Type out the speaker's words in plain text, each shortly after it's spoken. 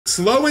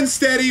Slow and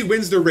steady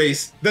wins the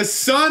race. The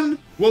sun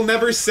will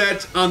never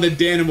set on the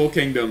DANimal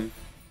Kingdom.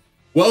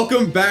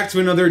 Welcome back to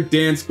another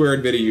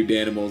DanSquared video, you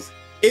DANimals.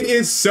 It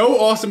is so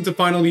awesome to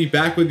finally be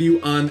back with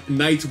you on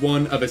night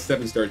 1 of a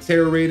 7-star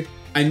Tera Raid.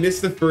 I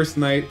missed the first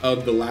night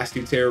of the last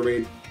 2 Tera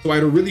Raids, so I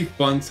had a really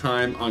fun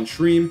time on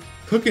stream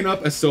cooking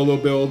up a solo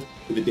build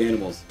with the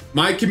DANimals.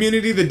 My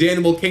community, the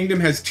DANimal Kingdom,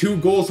 has 2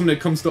 goals when it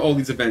comes to all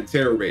these event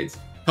Tera Raids.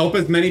 Help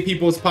as many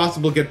people as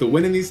possible get the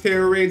win in these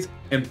Tera Raids,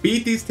 and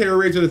beat these Tera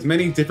Raids with as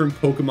many different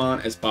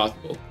Pokemon as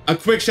possible. A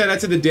quick shout out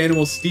to the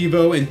DANimals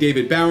Steveo and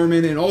David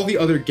Bowerman and all the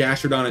other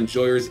Gastrodon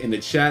enjoyers in the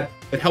chat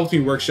that helped me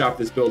workshop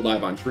this build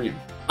live on stream.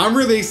 I'm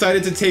really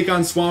excited to take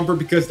on Swampert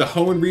because the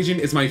Hoenn region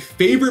is my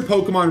favorite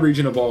Pokemon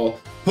region of all.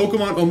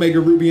 Pokemon Omega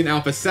Ruby and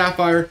Alpha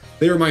Sapphire,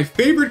 they are my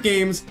favorite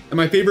games, and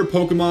my favorite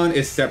Pokemon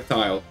is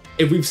Sceptile.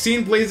 If we've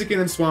seen Blaziken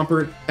and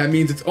Swampert, that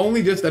means it's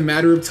only just a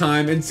matter of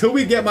time until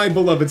we get my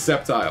beloved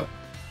Sceptile.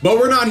 But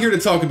we're not here to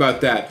talk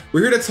about that.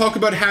 We're here to talk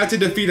about how to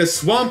defeat a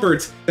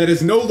Swampert that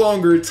is no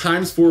longer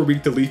 ×4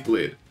 weak to Leaf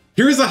Blade.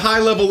 Here's a high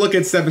level look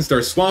at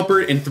 7-star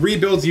Swampert and 3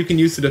 builds you can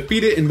use to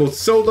defeat it in both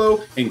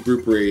solo and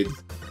group raids.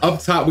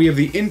 Up top, we have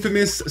the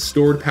infamous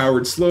Stored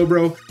Powered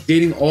Slowbro,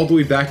 dating all the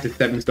way back to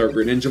 7-star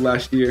Greninja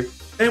last year.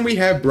 Then we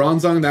have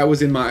Bronzong, that was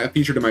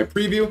featured in my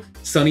preview.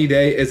 Sunny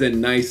Day is a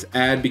nice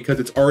add because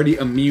it's already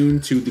immune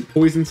to the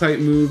poison type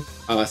move,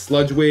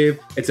 Sludge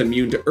Wave. It's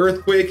immune to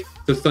Earthquake,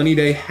 so Sunny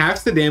Day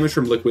halves the damage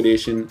from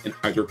Liquidation and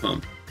Hydro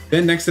Pump.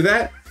 Then next to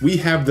that, we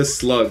have the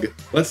Slug.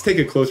 Let's take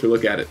a closer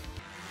look at it.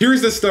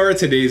 Here's the star of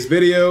today's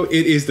video.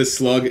 It is the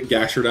Slug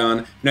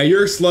Gastrodon. Now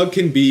your Slug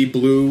can be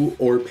blue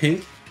or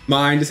pink.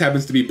 Mine just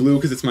happens to be blue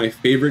because it's my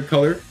favorite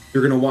color.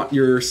 You're gonna want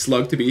your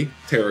Slug to be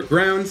Terra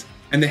Grounds,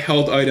 and the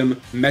held item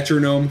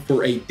Metronome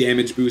for a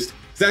damage boost.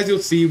 Because as you'll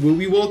see,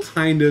 we will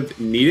kind of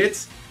need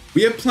it.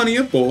 We have plenty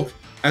of bulk.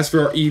 As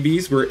for our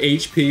EVs, we're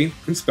HP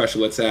and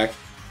special attack.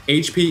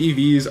 HP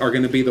EVs are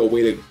going to be the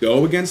way to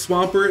go against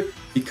Swampert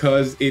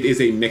because it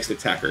is a mixed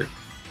attacker.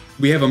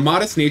 We have a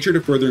modest nature to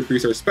further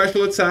increase our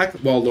special attack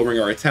while lowering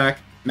our attack,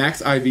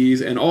 max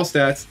IVs, and all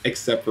stats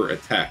except for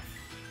attack.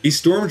 The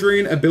Storm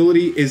Drain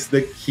ability is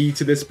the key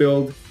to this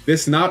build.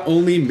 This not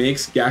only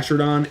makes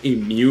Gastrodon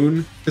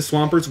immune to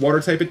Swampert's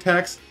water type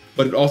attacks,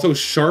 but it also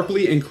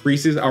sharply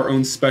increases our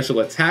own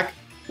special attack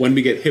when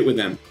we get hit with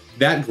them.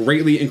 That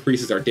greatly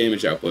increases our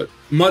damage output.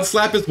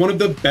 Mudslap is one of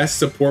the best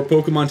support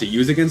Pokemon to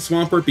use against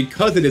Swampert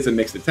because it is a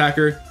mixed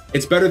attacker.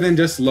 It's better than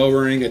just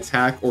lowering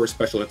attack or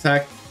special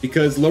attack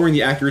because lowering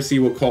the accuracy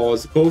will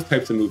cause both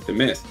types of moves to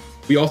miss.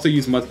 We also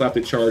use Mudslap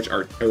to charge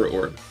our Terra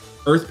Orb.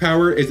 Earth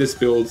Power is this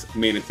build's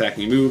main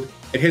attacking move.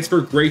 It hits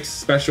for great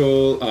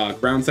special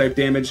ground type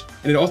damage,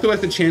 and it also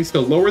has the chance to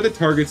lower the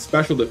target's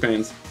special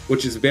defense,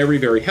 which is very,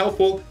 very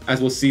helpful,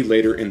 as we'll see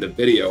later in the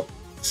video.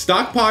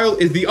 Stockpile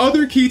is the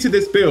other key to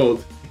this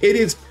build. It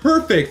is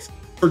perfect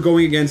for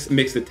going against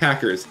mixed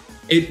attackers.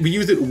 We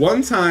use it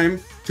one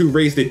time to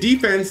raise the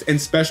defense and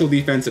special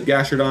defense of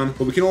Gastrodon,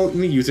 but we can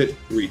only use it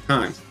 3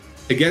 times.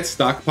 To get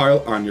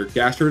Stockpile on your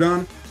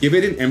Gastrodon, give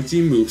it an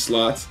empty move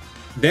slot,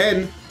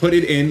 then put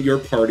it in your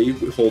party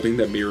holding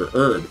the Mirror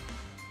Herb.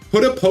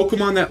 Put a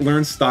Pokemon that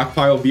learns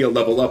Stockpile via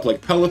level up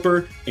like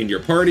Pelipper in your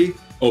party,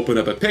 open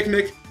up a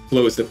picnic,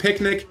 close the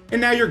picnic, and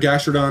now your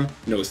Gastrodon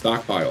knows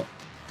Stockpile.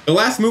 The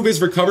last move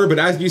is Recover, but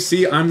as you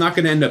see, I'm not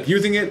going to end up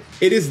using it.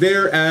 It is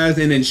there as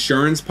an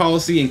insurance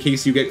policy in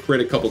case you get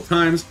crit a couple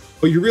times,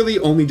 but you really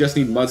only just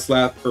need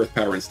Mudslap, Earth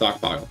Power, and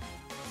Stockpile.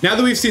 Now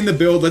that we've seen the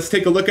build, let's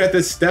take a look at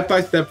this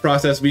step-by-step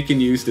process we can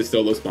use to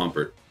solo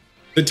Swampert.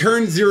 The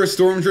turn 0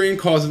 Storm Drain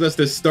causes us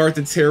to start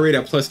the Tera Raid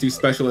at +2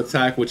 special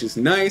attack, which is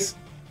nice,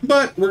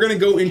 but we're going to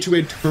go into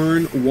a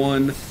turn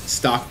 1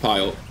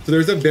 Stockpile. So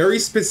there's a very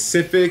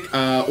specific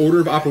order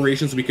of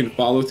operations we can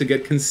follow to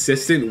get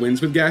consistent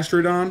wins with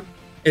Gastrodon.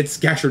 It's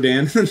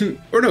Gastrodon,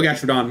 or no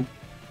Gastrodon,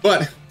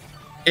 but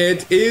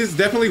it is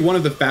definitely one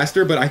of the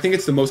faster, but I think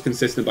it's the most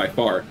consistent by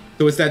far.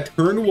 So it's that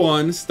turn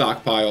 1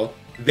 Stockpile,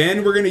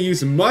 then we're going to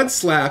use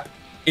Mudslap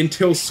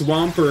until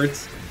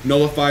Swampert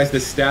nullifies the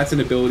stats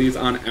and abilities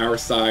on our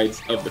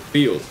sides of the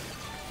field.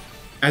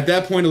 At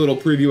that point, a little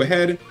preview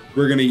ahead,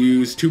 we're going to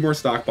use 2 more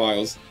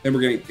Stockpiles, then we're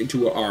getting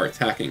into our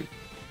attacking.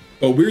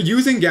 But we're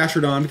using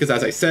Gastrodon because,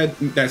 as I said,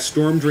 that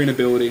Storm Drain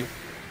ability,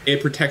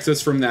 it protects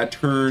us from that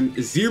turn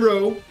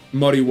 0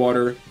 Muddy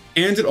Water,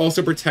 and it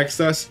also protects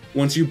us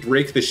once you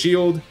break the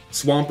shield.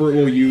 Swampert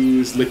will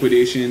use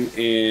Liquidation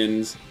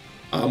and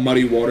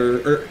Muddy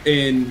Water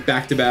in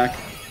back-to-back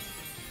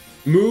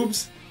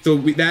moves. So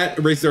that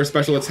raises our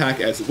special attack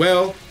as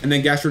well. And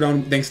then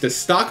Gastrodon, thanks to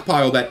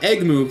Stockpile, that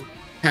egg move,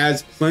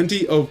 has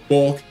plenty of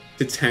bulk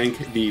to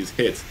tank these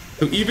hits.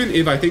 So even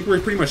if I think we're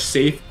pretty much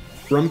safe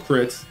from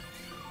crits,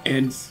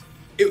 and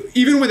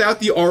even without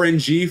the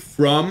RNG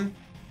from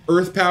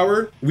Earth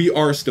Power, we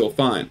are still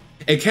fine.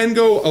 It can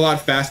go a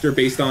lot faster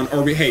based on,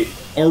 are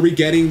we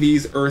getting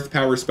these Earth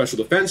Power special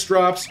defense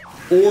drops,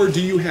 or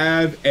do you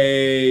have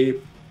a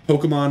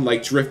Pokemon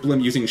like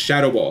Drifblim using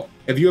Shadow Ball?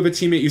 If you have a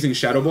teammate using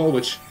Shadow Ball,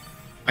 which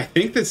I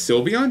think that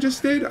Sylveon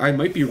just did, I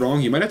might be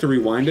wrong, you might have to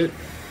rewind it.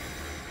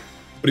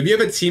 But if you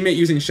have a teammate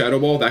using Shadow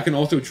Ball, that can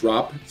also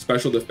drop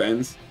special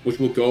defense, which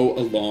will go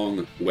a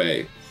long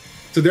way.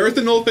 So there is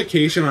the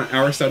nullification on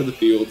our side of the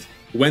field.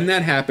 When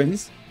that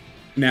happens,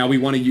 now we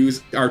want to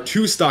use our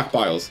 2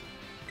 stockpiles.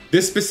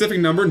 This specific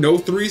number, no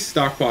 3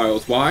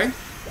 stockpiles. Why?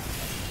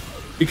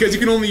 Because you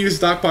can only use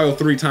stockpile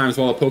 3 times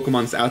while a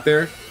Pokemon's out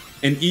there.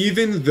 And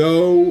even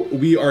though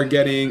we are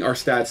getting our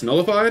stats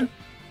nullified,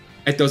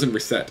 it doesn't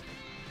reset.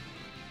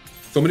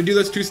 So I'm going to do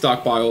those 2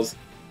 stockpiles.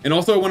 And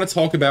also I want to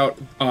talk about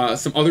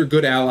some other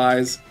good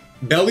allies.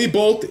 Belly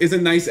Bolt is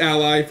a nice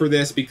ally for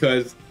this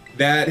because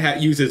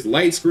that uses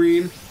Light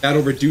Screen.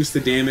 That'll reduce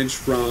the damage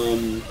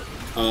from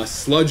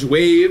Sludge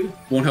Wave.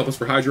 Won't help us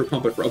for Hydro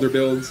Pump, but for other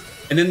builds.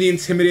 And then the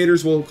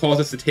Intimidators will cause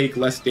us to take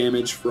less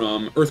damage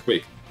from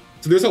Earthquake.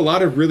 So there's a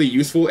lot of really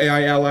useful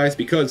AI allies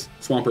because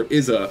Swampert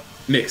is a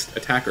mixed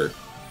attacker.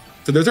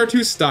 So there's our 2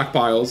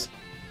 stockpiles.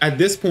 At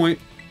this point,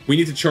 we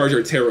need to charge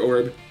our Terra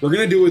Orb. We're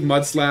going to do it with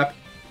Mud Slap.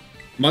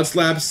 Mud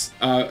Slap's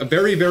a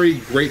very, very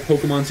great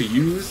Pokemon to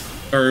use,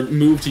 or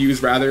move to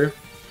use rather,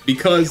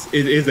 because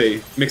it is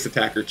a mixed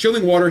attacker.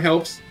 Chilling Water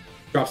helps,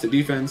 drops the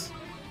defense.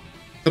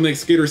 Something like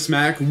Skitter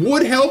Smack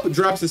would help,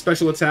 drops the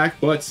special attack,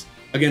 but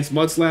against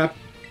Mud Slap,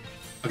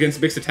 against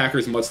mixed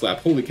attackers, Mud Slap.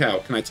 Holy cow,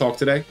 can I talk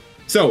today?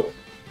 So,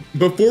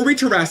 before we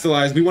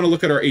Terrasilize, we want to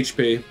look at our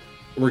HP.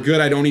 We're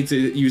good. I don't need to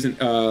use I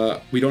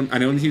don't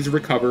need to use a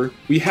Recover.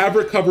 We have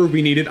Recover if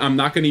we need it. I'm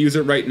not going to use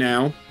it right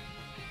now.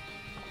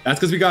 That's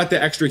because we got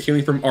the extra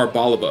healing from our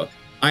Arboliva.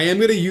 I am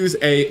going to use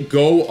a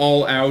Go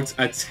All Out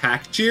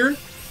Attack Cheer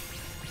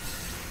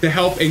to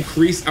help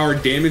increase our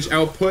damage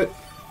output.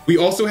 We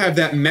also have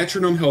that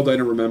Metronome held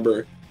item,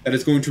 remember, that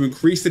is going to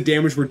increase the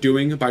damage we're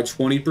doing by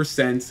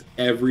 20%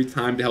 every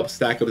time to help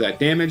stack up that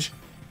damage.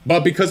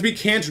 But because we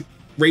can't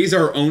raise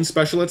our own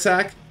special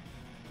attack...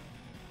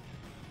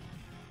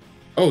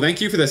 Oh,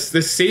 thank you for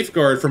this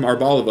safeguard from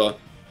Arboliva.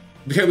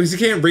 Because we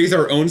can't raise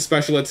our own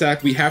special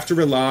attack, we have to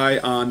rely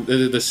on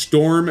the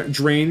Storm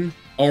Drain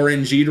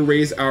RNG to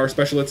raise our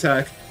special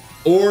attack,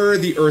 or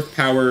the Earth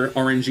Power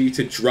RNG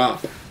to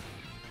drop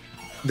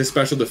the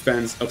special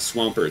defense of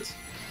Swampert.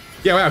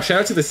 Yeah, wow, shout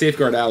out to the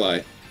Safeguard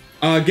ally.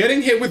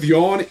 Getting hit with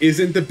Yawn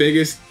isn't the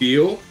biggest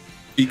deal,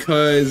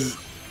 because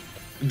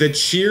the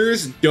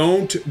cheers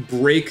don't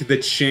break the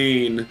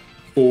chain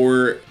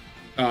for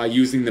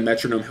using the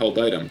Metronome held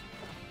item.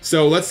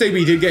 So let's say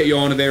we did get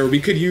Yawn there, we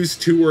could use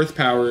 2 Earth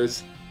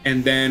Powers,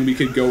 and then we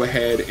could go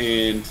ahead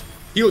and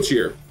Heal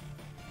Cheer.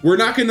 We're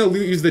not going to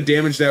lose the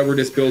damage that we're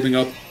just building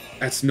up.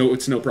 It's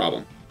no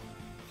problem.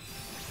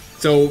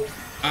 So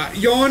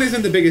Yawn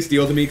isn't the biggest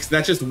deal to me, because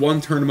that's just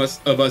one turn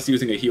of us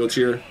using a Heal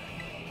Cheer.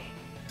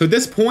 So at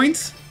this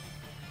point,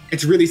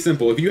 it's really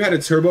simple. If you had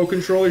a Turbo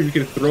Controller, you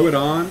can throw it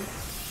on.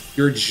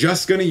 You're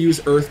just going to use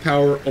Earth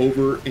Power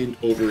over and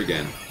over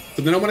again.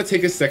 So then I want to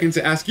take a second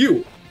to ask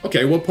you,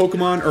 okay, what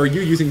Pokemon are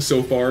you using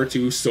so far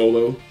to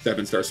solo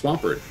 7-star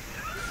Swampert?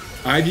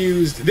 I've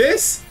used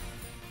this,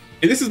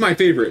 and this is my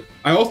favorite.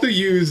 I also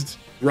used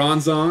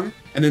Bronzong,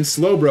 and then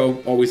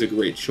Slowbro, always a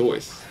great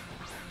choice.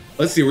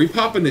 Let's see, are we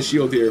popping the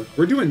shield here?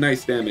 We're doing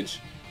nice damage.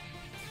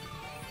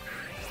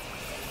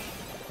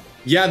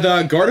 Yeah,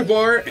 the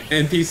Gardevoir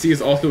NPC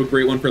is also a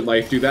great one for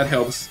life, dude. That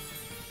helps.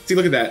 See,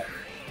 look at that.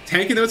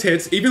 Tanking those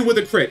hits, even with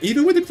a crit.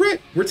 Even with a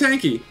crit, we're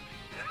tanky.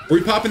 Are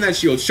we popping that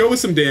shield? Show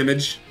us some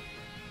damage.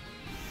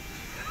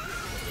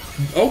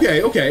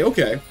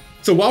 Okay.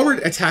 So while we're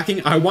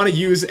attacking, I want to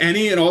use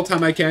any and all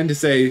time I can to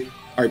say,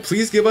 all right,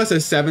 please give us a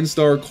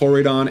 7-star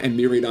Corridon and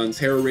Miraidon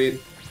Tera Raid.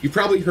 You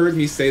probably heard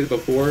me say it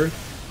before,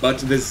 but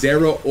the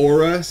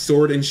Zeraora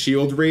Sword and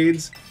Shield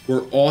raids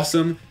were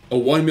awesome.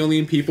 1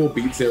 million people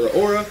beat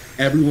Zeraora.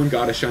 Everyone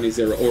got a shiny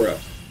Zeraora.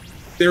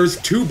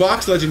 There's 2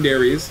 box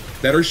legendaries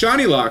that are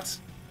shiny locked.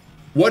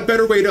 What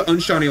better way to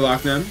unshiny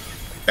lock them?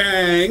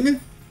 Bang!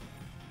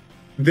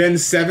 Than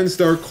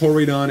 7-star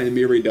Corridon and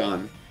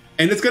Miraidon.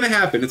 And it's gonna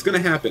happen, it's gonna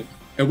happen.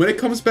 And when it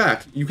comes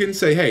back, you can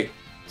say, hey,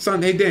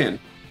 son, hey Dan,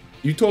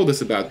 you told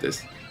us about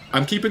this.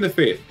 I'm keeping the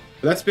faith.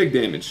 But that's big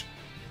damage.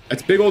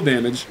 That's big old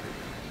damage.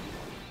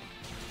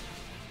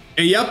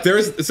 And yep,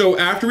 so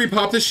after we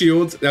pop the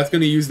shields, that's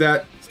gonna use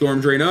that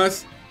Storm Drain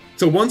us.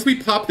 So once we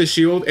pop the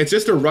shield, it's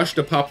just a rush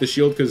to pop the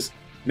shield because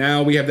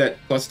now we have that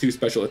 +2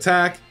 special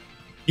attack.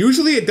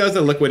 Usually it does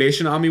a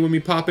liquidation on me when we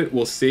pop it,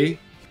 we'll see.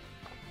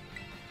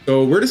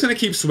 So we're just going to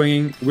keep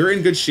swinging. We're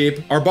in good shape.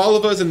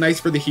 Arboliva is nice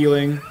for the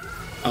healing.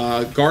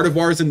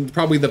 Gardevoir is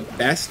probably the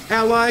best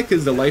ally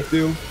because the life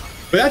do.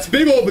 But that's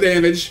big old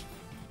damage.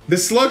 The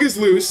slug is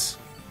loose.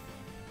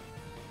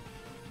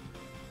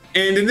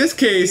 And in this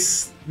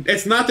case,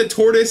 it's not the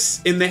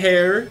tortoise in the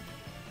hare.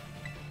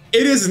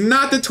 It is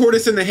not the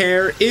tortoise in the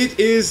hare. It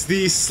is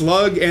the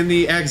slug and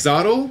the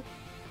Axolotl.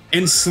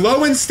 And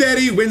slow and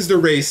steady wins the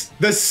race.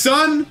 The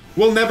sun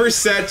will never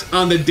set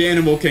on the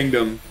DANimal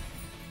Kingdom.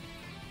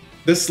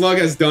 The slug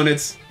has done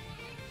it.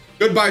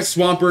 Goodbye,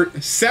 Swampert.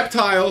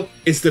 Sceptile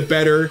is the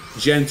better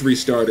Gen 3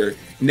 starter.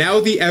 Now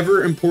the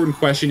ever important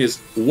question is,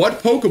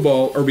 what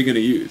Pokeball are we going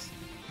to use?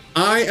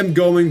 I am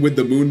going with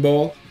the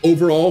Moonball.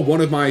 Overall,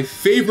 one of my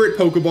favorite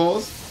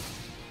Pokeballs.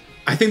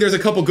 I think there's a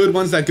couple good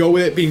ones that go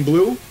with it being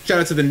blue. Shout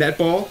out to the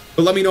netball.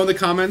 But let me know in the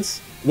comments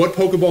what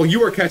Pokeball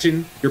you are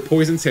catching your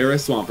Poison Tera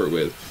Swampert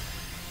with.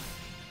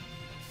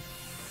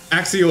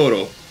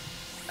 Axolotl.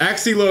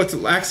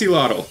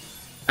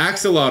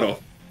 Axolotl.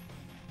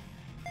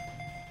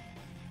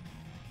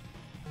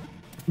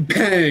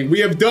 Bang, we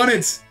have done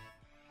it.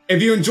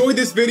 If you enjoyed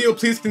this video,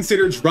 please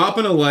consider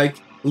dropping a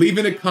like,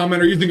 leaving a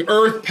comment, or using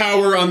Earth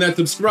Power on that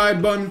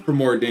subscribe button for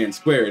more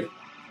DanSquared.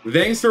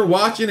 Thanks for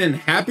watching and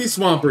happy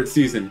Swampert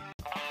season.